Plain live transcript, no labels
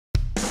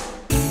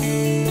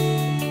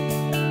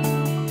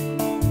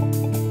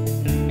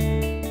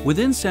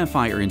Within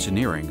Sapphire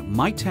Engineering,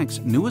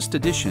 Mitek's newest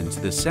addition to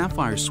the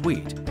Sapphire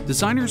Suite,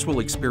 designers will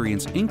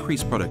experience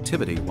increased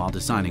productivity while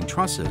designing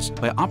trusses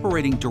by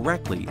operating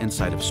directly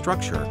inside of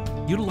Structure,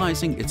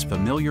 utilizing its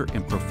familiar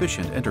and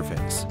proficient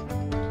interface.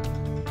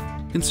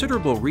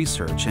 Considerable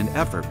research and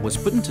effort was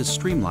put into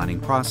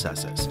streamlining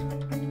processes.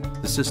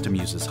 The system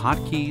uses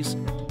hotkeys,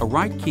 a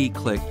right-key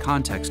click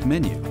context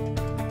menu,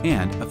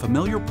 and a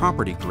familiar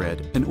property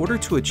grid in order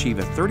to achieve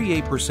a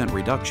 38%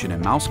 reduction in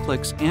mouse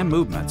clicks and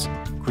movements,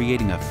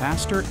 creating a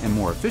faster and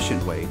more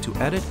efficient way to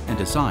edit and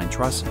design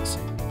trusses.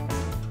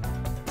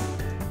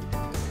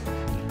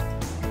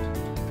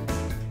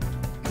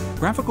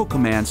 Graphical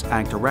commands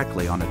act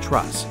directly on a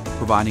truss,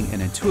 providing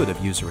an intuitive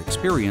user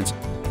experience,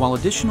 while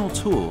additional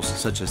tools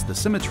such as the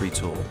Symmetry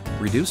Tool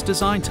reduce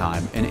design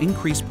time and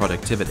increase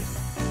productivity.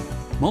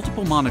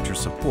 Multiple monitor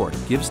support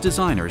gives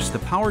designers the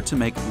power to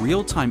make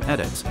real-time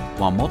edits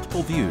while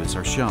multiple views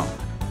are shown.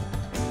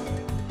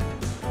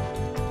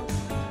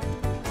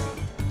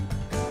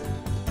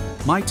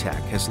 Mitek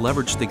has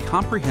leveraged the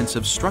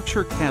comprehensive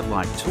Structure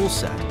CAD-like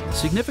toolset,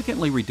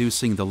 significantly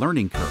reducing the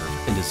learning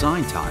curve and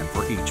design time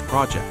for each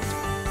project.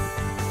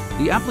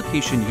 The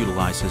application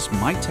utilizes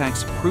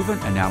Mitek's proven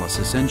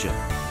analysis engine,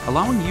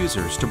 allowing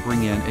users to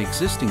bring in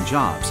existing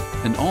jobs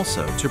and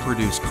also to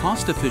produce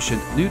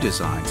cost-efficient new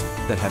designs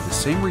that have the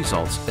same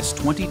results as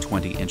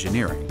 2020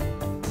 engineering.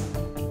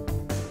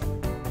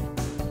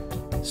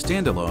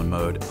 Standalone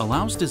mode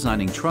allows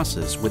designing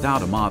trusses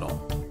without a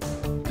model.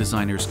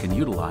 Designers can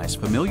utilize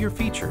familiar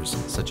features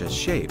such as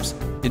shapes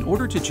in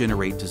order to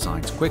generate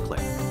designs quickly.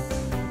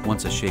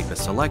 Once a shape is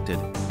selected,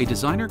 a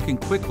designer can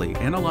quickly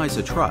analyze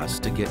a truss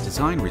to get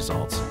design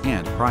results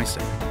and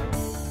pricing.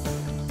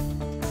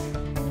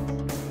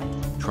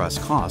 Truss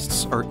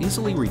costs are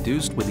easily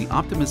reduced with the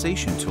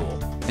optimization tool,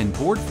 and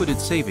board-footed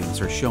savings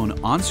are shown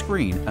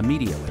on-screen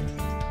immediately.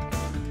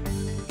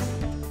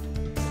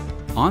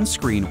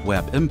 On-screen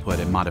web input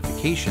and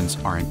modifications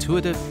are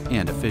intuitive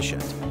and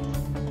efficient.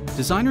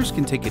 Designers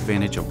can take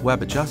advantage of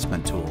web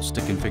adjustment tools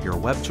to configure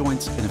web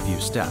joints in a few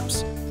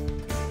steps.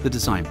 The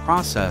design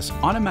process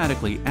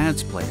automatically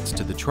adds plates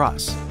to the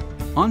truss.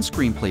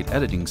 On-screen plate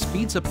editing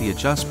speeds up the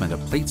adjustment of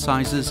plate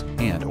sizes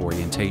and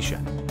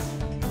orientation.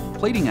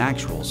 Plating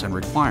actuals and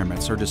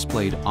requirements are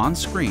displayed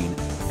on-screen,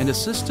 and a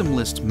system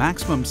lists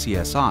maximum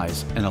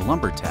CSIs in a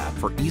lumber tab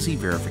for easy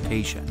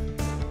verification.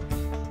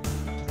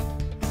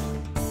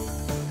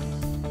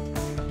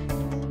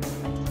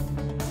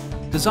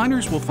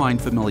 Designers will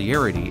find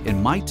familiarity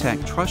in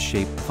Mitek truss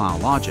shape file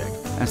logic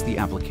as the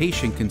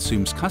application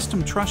consumes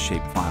custom truss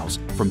shape files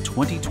from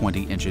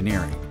 2020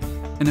 engineering.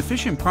 An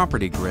efficient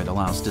property grid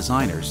allows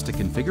designers to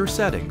configure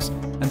settings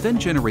and then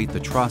generate the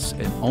truss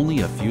in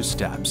only a few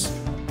steps.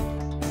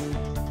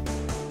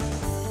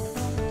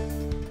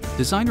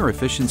 Designer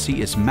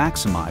efficiency is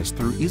maximized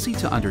through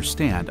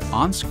easy-to-understand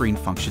on-screen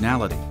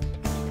functionality.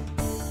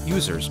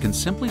 Users can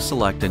simply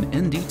select an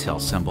in detail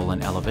symbol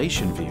in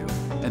elevation view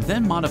and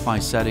then modify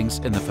settings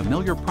in the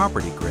familiar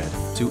property grid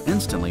to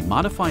instantly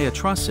modify a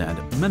truss end,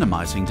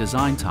 minimizing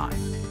design time.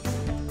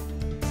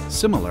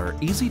 Similar,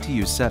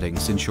 easy-to-use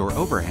settings ensure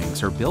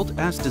overhangs are built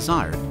as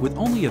desired with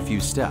only a few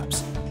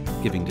steps,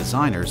 giving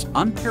designers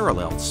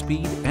unparalleled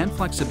speed and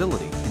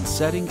flexibility in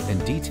setting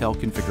and detail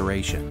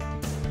configuration.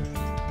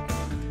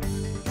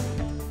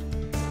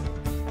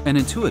 An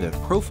intuitive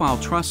Profile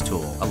Truss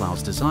tool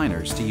allows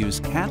designers to use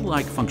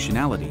CAD-like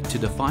functionality to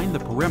define the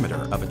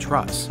perimeter of a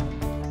truss.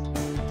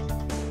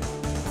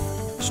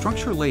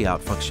 Structure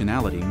layout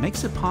functionality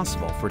makes it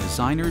possible for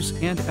designers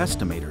and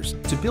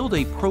estimators to build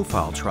a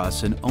profile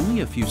truss in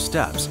only a few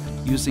steps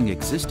using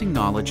existing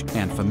knowledge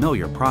and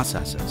familiar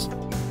processes.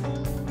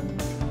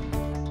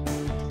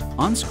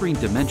 On-screen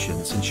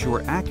dimensions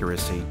ensure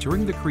accuracy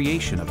during the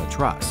creation of a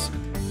truss.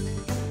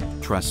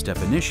 Truss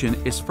definition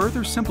is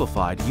further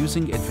simplified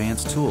using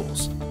advanced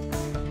tools.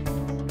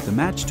 The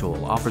Match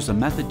tool offers a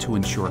method to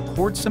ensure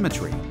chord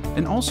symmetry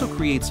and also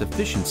creates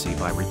efficiency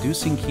by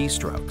reducing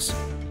keystrokes.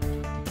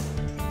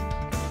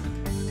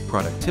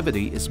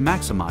 Productivity is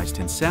maximized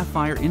in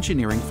Sapphire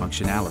Engineering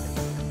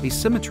functionality. A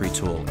Symmetry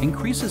Tool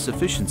increases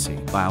efficiency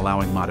by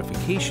allowing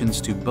modifications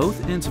to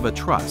both ends of a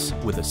truss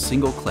with a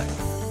single click.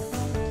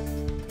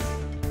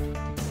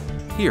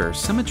 Here,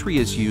 Symmetry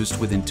is used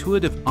with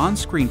intuitive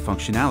on-screen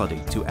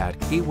functionality to add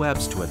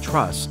K-webs to a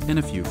truss in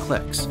a few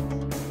clicks.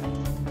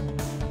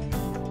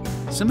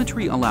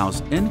 Symmetry allows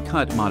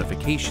in-cut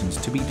modifications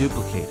to be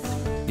duplicated,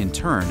 in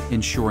turn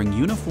ensuring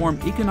uniform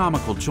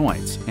economical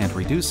joints and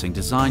reducing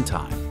design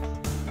time.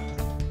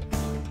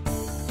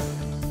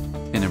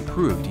 An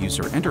improved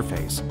user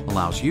interface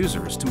allows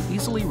users to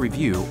easily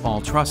review all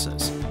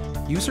trusses.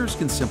 Users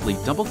can simply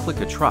double-click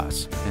a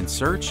truss and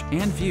search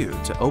and view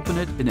to open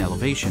it in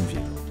elevation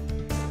view.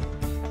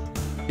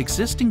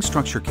 Existing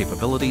structure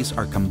capabilities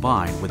are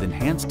combined with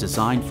enhanced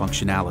design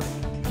functionality,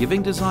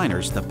 giving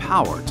designers the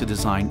power to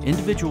design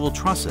individual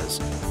trusses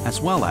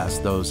as well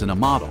as those in a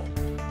model.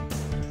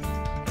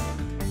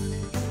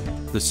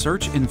 The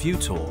Search and View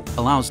tool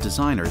allows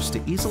designers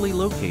to easily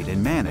locate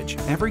and manage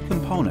every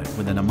component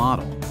within a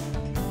model.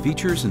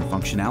 Features and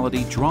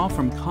functionality draw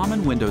from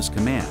common Windows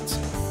commands,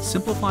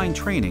 simplifying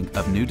training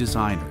of new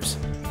designers.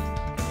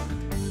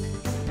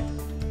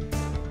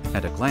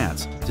 At a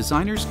glance,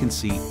 designers can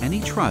see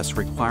any truss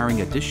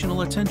requiring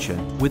additional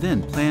attention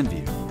within Plan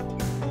View.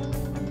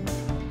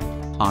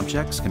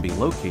 Objects can be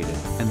located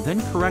and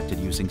then corrected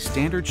using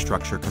standard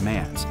structure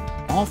commands,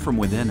 all from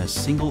within a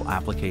single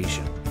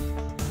application.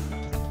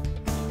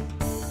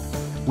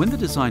 When the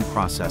design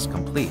process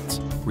completes,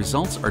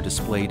 results are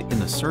displayed in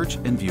the Search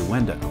and View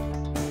window.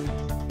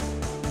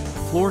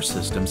 Floor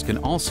systems can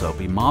also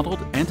be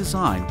modeled and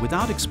designed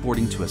without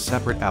exporting to a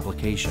separate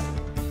application.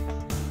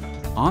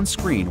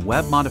 On-screen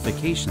web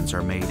modifications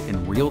are made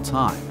in real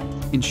time,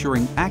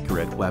 ensuring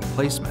accurate web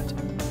placement.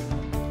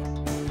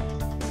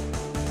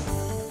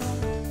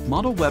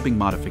 Model webbing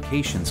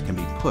modifications can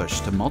be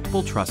pushed to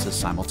multiple trusses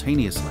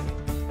simultaneously,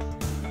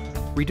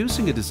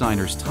 reducing a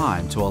designer's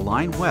time to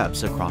align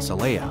webs across a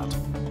layout.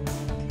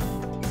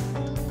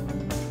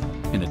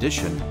 In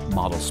addition,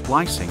 model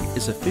splicing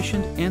is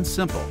efficient and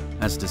simple,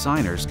 as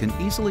designers can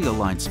easily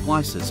align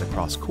splices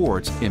across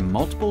chords in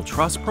multiple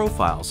truss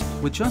profiles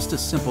with just a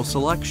simple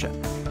selection.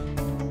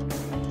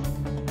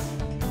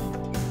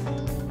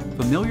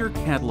 Familiar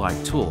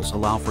CAD-like tools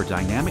allow for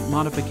dynamic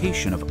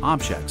modification of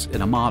objects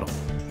in a model.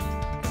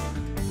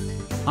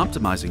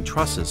 Optimizing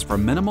trusses for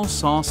minimal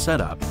saw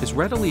setup is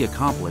readily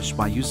accomplished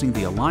by using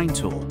the Align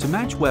tool to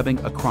match webbing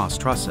across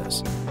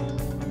trusses.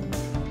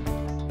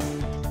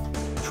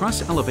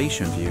 Truss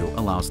Elevation View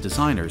allows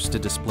designers to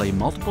display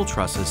multiple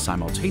trusses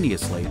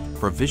simultaneously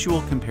for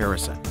visual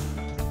comparison.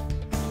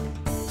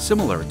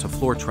 Similar to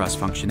floor truss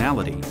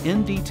functionality,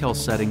 in-detail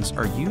settings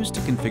are used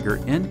to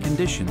configure end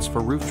conditions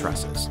for roof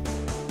trusses.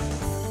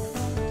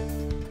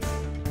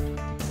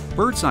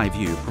 Bird's Eye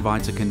View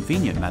provides a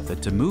convenient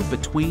method to move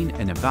between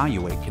and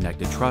evaluate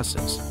connected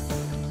trusses,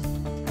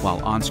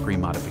 while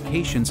on-screen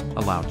modifications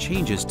allow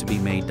changes to be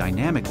made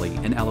dynamically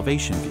in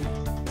Elevation View.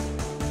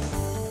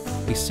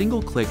 A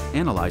single click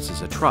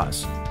analyzes a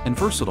truss, and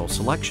versatile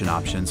selection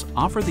options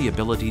offer the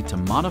ability to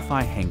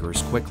modify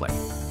hangers quickly.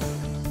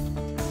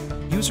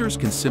 Users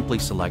can simply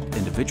select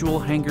individual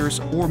hangers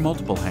or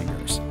multiple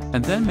hangers,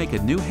 and then make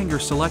a new hanger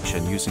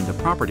selection using the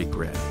property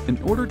grid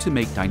in order to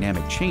make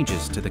dynamic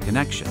changes to the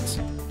connections.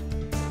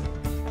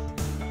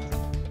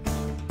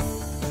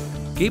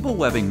 Gable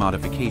webbing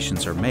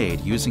modifications are made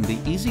using the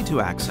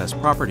easy-to-access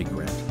property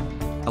grid,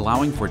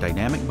 allowing for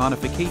dynamic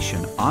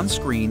modification on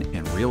screen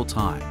in real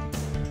time.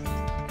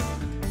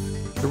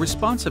 The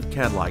responsive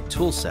CAD-like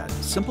toolset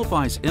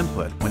simplifies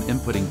input when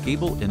inputting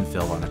Gable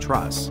infill on a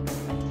truss.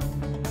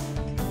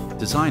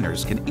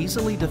 Designers can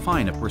easily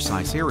define a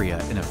precise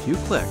area in a few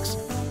clicks,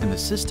 and the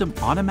system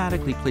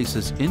automatically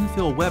places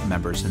infill web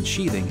members and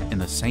sheathing in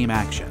the same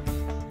action.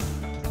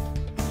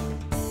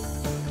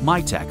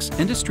 Mitek's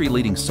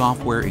industry-leading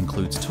software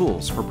includes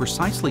tools for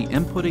precisely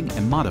inputting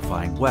and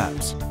modifying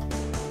webs.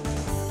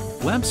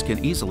 Webs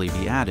can easily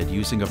be added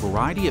using a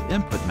variety of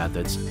input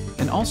methods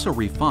and also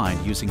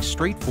refined using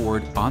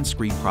straightforward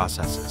on-screen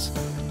processes.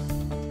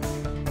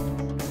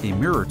 A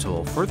mirror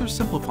tool further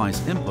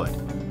simplifies input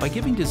by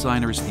giving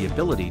designers the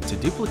ability to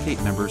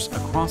duplicate members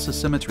across a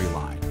symmetry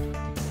line.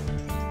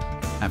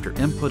 After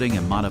inputting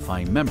and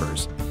modifying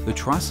members, the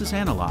truss is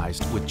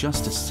analyzed with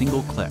just a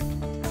single click.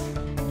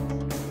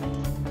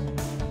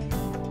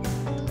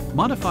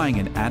 Modifying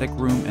an attic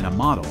room in a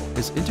model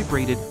is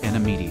integrated and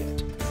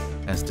immediate,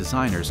 as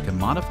designers can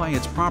modify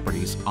its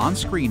properties on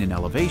screen in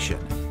Elevation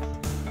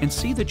and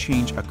see the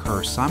change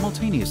occur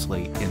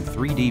simultaneously in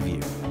 3D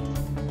view.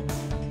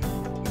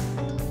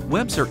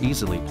 Webs are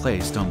easily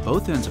placed on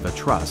both ends of a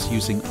truss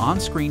using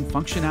on-screen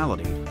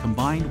functionality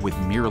combined with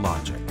mirror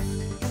logic.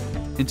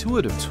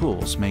 Intuitive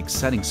tools make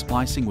setting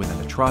splicing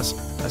within a truss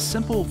a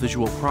simple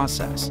visual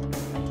process.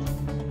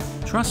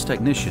 Truss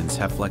technicians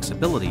have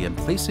flexibility in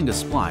placing a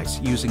splice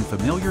using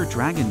familiar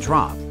drag and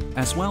drop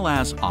as well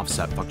as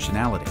offset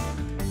functionality.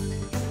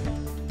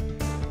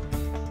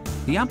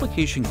 The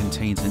application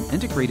contains an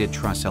integrated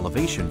truss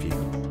elevation view,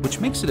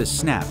 which makes it a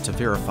snap to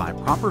verify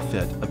proper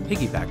fit of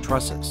piggyback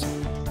trusses.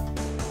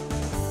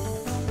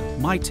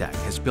 Mitek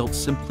has built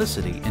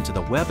simplicity into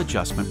the web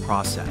adjustment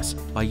process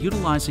by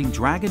utilizing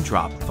drag and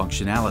drop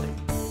functionality.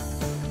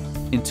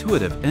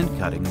 Intuitive end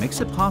cutting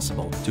makes it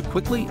possible to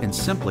quickly and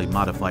simply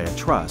modify a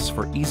truss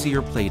for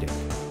easier plating.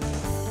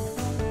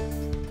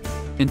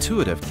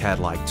 Intuitive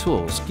CAD-like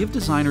tools give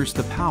designers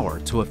the power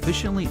to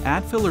efficiently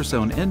add filler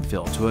zone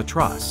infill to a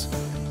truss.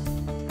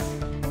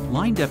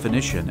 Line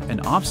definition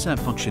and offset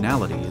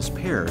functionality is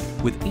paired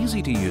with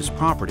easy-to-use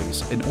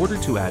properties in order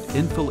to add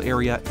infill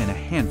area in a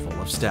handful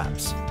of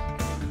steps.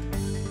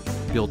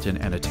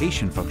 Built-in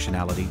annotation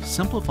functionality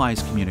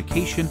simplifies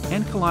communication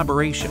and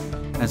collaboration,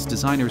 as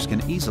designers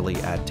can easily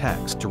add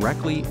text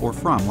directly or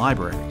from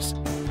libraries.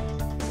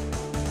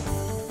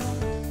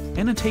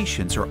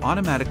 Annotations are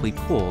automatically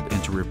pulled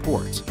into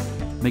reports,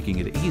 making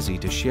it easy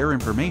to share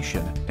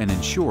information and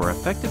ensure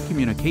effective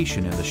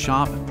communication in the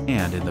shop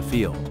and in the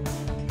field.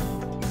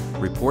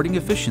 Reporting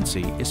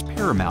efficiency is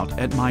paramount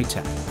at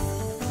Mitek.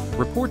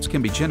 Reports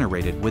can be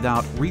generated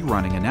without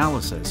rerunning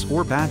analysis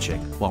or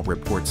batching, while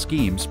report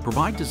schemes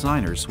provide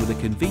designers with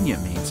a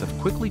convenient means of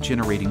quickly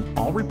generating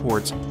all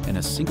reports in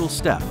a single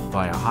step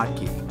via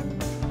hotkey.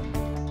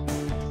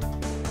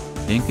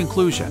 In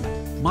conclusion,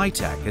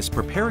 Mitek is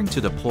preparing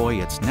to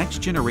deploy its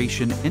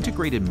next-generation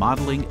integrated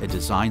modeling and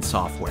design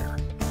software.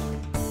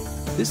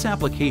 This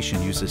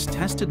application uses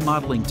tested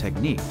modeling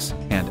techniques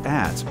and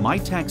adds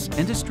Mitek's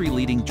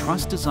industry-leading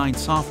truss design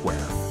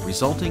software,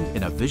 resulting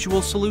in a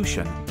visual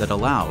solution that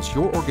allows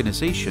your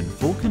organization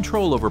full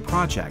control over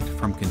project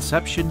from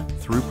conception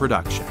through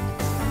production.